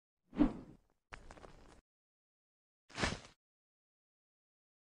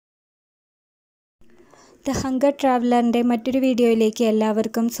The hunger ട്രാവലറിൻ്റെ മറ്റൊരു വീഡിയോയിലേക്ക്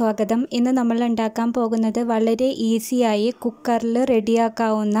എല്ലാവർക്കും സ്വാഗതം. ഇന്ന് നമ്മൾ ഉണ്ടാക്കാൻ പോകുന്നത് വളരെ ഈസിയായി കുക്കറിൽ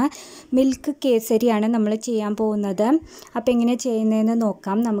റെഡിയാക്കാവുന്ന മിൽക്ക് കേസരിയാണ് നമ്മൾ ചെയ്യാൻ പോകുന്നത്. അപ്പോൾ എങ്ങനെ ചെയ്യുന്നതെന്ന്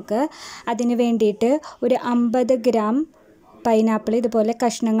നോക്കാം നമുക്ക്. അതിന് വേണ്ടിയിട്ട് ഒരു 50 ഗ്രാം പൈനാപ്പിൾ ഇതുപോലെ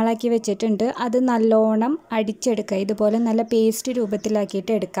കഷ്ണങ്ങളാക്കി വെച്ചിട്ടുണ്ട്. അത് നല്ലോണം അടിച്ചെടുക്കുക. ഇതുപോലെ നല്ല പേസ്റ്റ്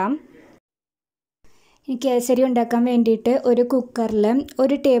രൂപത്തിലാക്കിയിട്ട് എടുക്കാം. ഈ കേസരി ഉണ്ടാക്കാൻ വേണ്ടിയിട്ട് ഒരു കുക്കറിൽ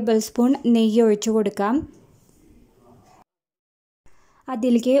 1 ടേബിൾ സ്പൂൺ നെയ്യ് ഒഴിച്ചു കൊടുക്കാം.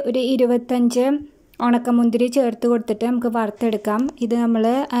 അതിലേക്ക് ഒരു 25 ഉണക്കമുന്തിരി ചേർത്ത് കൊടുത്തിട്ട് നമുക്ക് വറുത്തെടുക്കാം. ഇത് നമ്മൾ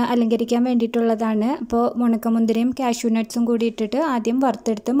അലങ്കരിക്കാൻ വേണ്ടിയിട്ടുള്ളതാണ്. അപ്പോൾ ഉണക്കമുന്തിരിയും കാഷ്യൂ നട്ട്സും കൂടി ഇട്ടിട്ട് ആദ്യം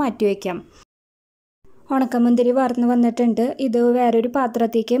വറുത്തെടുത്ത് മാറ്റി വയ്ക്കാം. ഉണക്കമുന്തിരി വറന്ന് വന്നിട്ടുണ്ട്. ഇത് വേറൊരു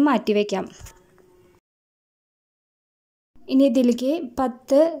പാത്രത്തേക്ക് മാറ്റി വയ്ക്കാം. ഇനി ഇതിലേക്ക്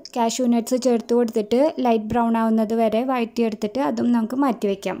 10 കാഷ്യൂ നട്ട്സ് ചേർത്ത് കൊടുത്തിട്ട് ലൈറ്റ് ബ്രൗൺ ആവുന്നത് വരെ വഴറ്റിയെടുത്തിട്ട് അതും നമുക്ക് മാറ്റി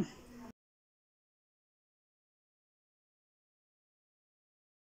വയ്ക്കാം.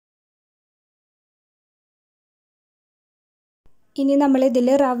 ഇനി നമ്മൾ ഇതിൽ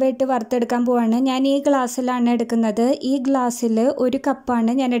റവ ഇട്ട് വറുത്തെടുക്കാൻ പോവാണ്. ഞാൻ ഈ ഗ്ലാസ്സിലാണ് എടുക്കുന്നത്. ഈ ഗ്ലാസ്സിൽ 1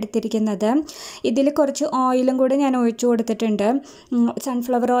 കപ്പാണ് ഞാൻ എടുത്തിരിക്കുന്നത്. ഇതിൽ കുറച്ച് ഓയിലും കൂടെ ഞാൻ ഒഴിച്ചു കൊടുത്തിട്ടുണ്ട്.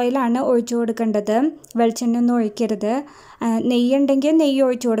 സൺഫ്ലവർ ഓയിലാണ് ഒഴിച്ചു കൊടുക്കേണ്ടത്. വെളിച്ചെണ്ണ ഒന്നും ഒഴിക്കരുത്. നെയ്യ് ഉണ്ടെങ്കിൽ നെയ്യ്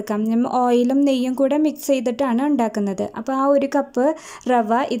ഒഴിച്ചു കൊടുക്കാം. ഓയിലും നെയ്യും കൂടെ മിക്സ് ചെയ്തിട്ടാണ് ഉണ്ടാക്കുന്നത്. അപ്പോൾ ആ 1 കപ്പ്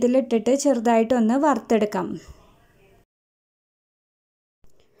റവ ഇതിലിട്ടിട്ട് ചെറുതായിട്ടൊന്ന് വറുത്തെടുക്കാം.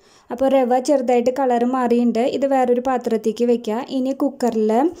 അപ്പോൾ റവ ചെറുതായിട്ട് കളറ് മാറിയിട്ടുണ്ട്. ഇത് വേറൊരു പാത്രത്തേക്ക് വയ്ക്കുക. ഇനി കുക്കറിൽ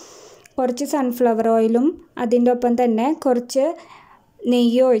കുറച്ച് സൺഫ്ലവർ ഓയിലും അതിൻ്റെ ഒപ്പം തന്നെ കുറച്ച്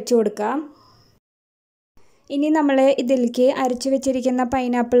നെയ്യ് ഒഴിച്ചു കൊടുക്കുക. ഇനി നമ്മൾ ഇതിലേക്ക് അരച്ച് വെച്ചിരിക്കുന്ന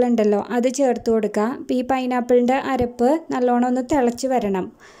പൈനാപ്പിൾ ഉണ്ടല്ലോ, അത് ചേർത്ത് കൊടുക്കുക. അപ്പോൾ ഈ പൈനാപ്പിളിൻ്റെ അരപ്പ് നല്ലോണം ഒന്ന് തിളച്ച് വരണം.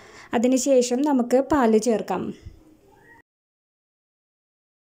 അതിന് ശേഷം നമുക്ക് പാല് ചേർക്കാം.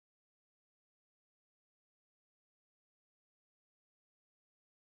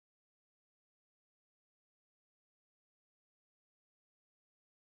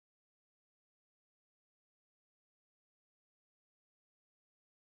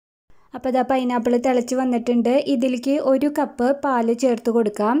 അപ്പോൾ ഇതാ പൈനാപ്പിൾ തിളച്ച് വന്നിട്ടുണ്ട്. ഇതിലേക്ക് 1 കപ്പ് പാല് ചേർത്ത്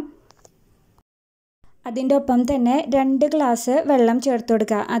കൊടുക്കാം. അതിൻ്റെ ഒപ്പം തന്നെ 2 ഗ്ലാസ് വെള്ളം ചേർത്ത്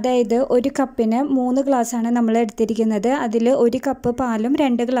കൊടുക്കുക. അതായത് 1 കപ്പിന് 3 ഗ്ലാസ്സാണ് നമ്മൾ എടുത്തിരിക്കുന്നത്. അതിൽ 1 കപ്പ് പാലും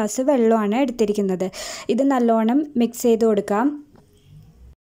 2 ഗ്ലാസ് വെള്ളമാണ് എടുത്തിരിക്കുന്നത്. ഇത് നല്ലോണം മിക്സ് ചെയ്ത് കൊടുക്കാം.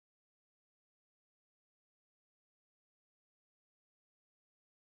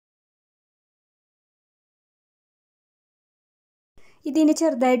 ഇതിന്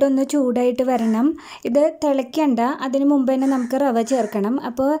ചെറുതായിട്ടൊന്ന് ചൂടായിട്ട് വരണം. ഇത് തിളയ്ക്കണ്ട. അതിന് മുമ്പ് തന്നെ നമുക്ക് റവ ചേർക്കണം.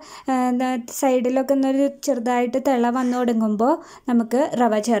 അപ്പോൾ സൈഡിലൊക്കെ ഒന്നൊരു ചെറുതായിട്ട് തിള വന്നു തുടങ്ങുമ്പോൾ നമുക്ക്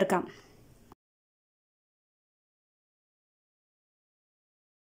റവ ചേർക്കാം.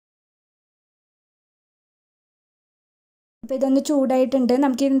 അപ്പോൾ ഇതൊന്ന് ചൂടായിട്ടുണ്ട്.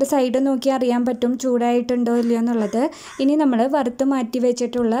 നമുക്ക് ഇതിൻ്റെ സൈഡ് നോക്കി അറിയാൻ പറ്റും ചൂടായിട്ടുണ്ടോ ഇല്ലയോ എന്നുള്ളത്. ഇനി നമ്മൾ വറുത്ത് മാറ്റി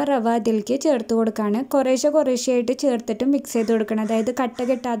വെച്ചിട്ടുള്ള റവ അതിലേക്ക് ചേർത്ത് കൊടുക്കുകയാണ്. കുറേശ്ശെയായിട്ട് ചേർത്തിട്ട് മിക്സ് ചെയ്ത് കൊടുക്കണം. അതായത് കട്ട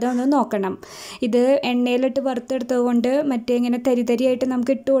കെട്ടാതെ ഒന്ന് നോക്കണം. ഇത് എണ്ണയിലിട്ട് വറുത്തെടുത്തത് കൊണ്ട് മറ്റേ ഇങ്ങനെ തരിയായിട്ട്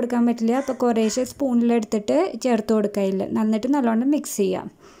നമുക്ക് ഇട്ട് കൊടുക്കാൻ പറ്റില്ല. അപ്പോൾ കുറേശ്ശെ സ്പൂണിലെടുത്തിട്ട് ചേർത്ത് കൊടുക്കുക. എന്നിട്ട് നല്ലോണം മിക്സ് ചെയ്യാം.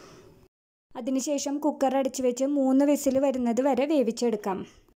 അതിനുശേഷം കുക്കർ അടച്ച് വെച്ച് 3 വിസിൽ വരുന്നത് വരെ വേവിച്ചെടുക്കാം.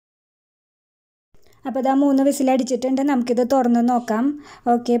 അപ്പോൾ ഇതാ 3 വിസിലടിച്ചിട്ടുണ്ട്. നമുക്കിത് തുറന്ന് നോക്കാം.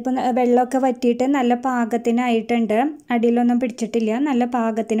 ഓക്കെ, ഇപ്പം വെള്ളമൊക്കെ വറ്റിയിട്ട് നല്ല പാകത്തിനായിട്ടുണ്ട്. അടിയിലൊന്നും പിടിച്ചിട്ടില്ല. നല്ല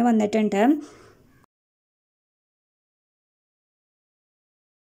പാകത്തിന് വന്നിട്ടുണ്ട്.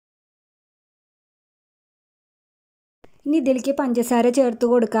 ഇനി ഇതിലേക്ക് പഞ്ചസാര ചേർത്ത്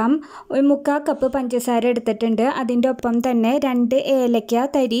കൊടുക്കാം. 1/4 കപ്പ് പഞ്ചസാര എടുത്തിട്ടുണ്ട്. അതിൻ്റെ ഒപ്പം തന്നെ 2 ഏലക്ക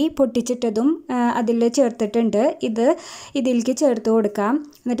തരി പൊട്ടിച്ചിട്ടതും അതിൽ ചേർത്തിട്ടുണ്ട്. ഇത് ഇതിലേക്ക് ചേർത്ത് കൊടുക്കാം.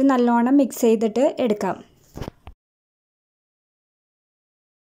 എന്നിട്ട് നല്ലോണം മിക്സ് ചെയ്തിട്ട് എടുക്കാം.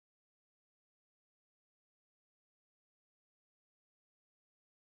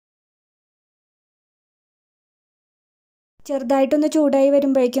 ചെറുതായിട്ടൊന്ന് ചൂടായി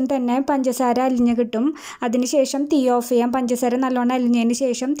വരുമ്പോഴേക്കും തന്നെ പഞ്ചസാര അലിഞ്ഞ് കിട്ടും. അതിനുശേഷം തീ ഓഫ് ചെയ്യാം. പഞ്ചസാര നല്ലോണം അലിഞ്ഞതിന്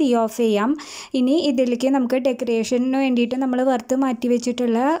ശേഷം തീ ഓഫ് ചെയ്യാം. ഇനി ഇതിലേക്ക് നമുക്ക് ഡെക്കറേഷന് വേണ്ടിയിട്ട് നമ്മൾ വറുത്ത് മാറ്റി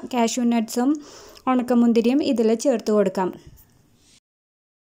വെച്ചിട്ടുള്ള കാഷ്യൂ നട്ട്സും ഉണക്കമുന്തിരിയും ഇതിൽ ചേർത്ത് കൊടുക്കാം.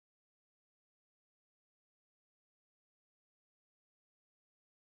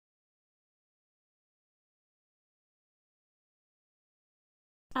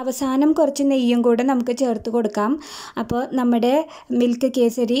 അവസാനം കുറച്ച് നെയ്യും കൂടെ നമുക്ക് ചേർത്ത് കൊടുക്കാം. അപ്പോൾ നമ്മുടെ മിൽക്ക്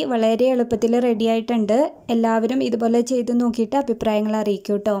കേസരി വളരെ എളുപ്പത്തിൽ റെഡി ആയിട്ടുണ്ട്. എല്ലാവരും ഇതുപോലെ ചെയ്ത് നോക്കിയിട്ട് അഭിപ്രായങ്ങൾ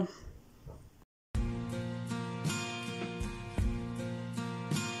അറിയിക്കൂ കേട്ടോ.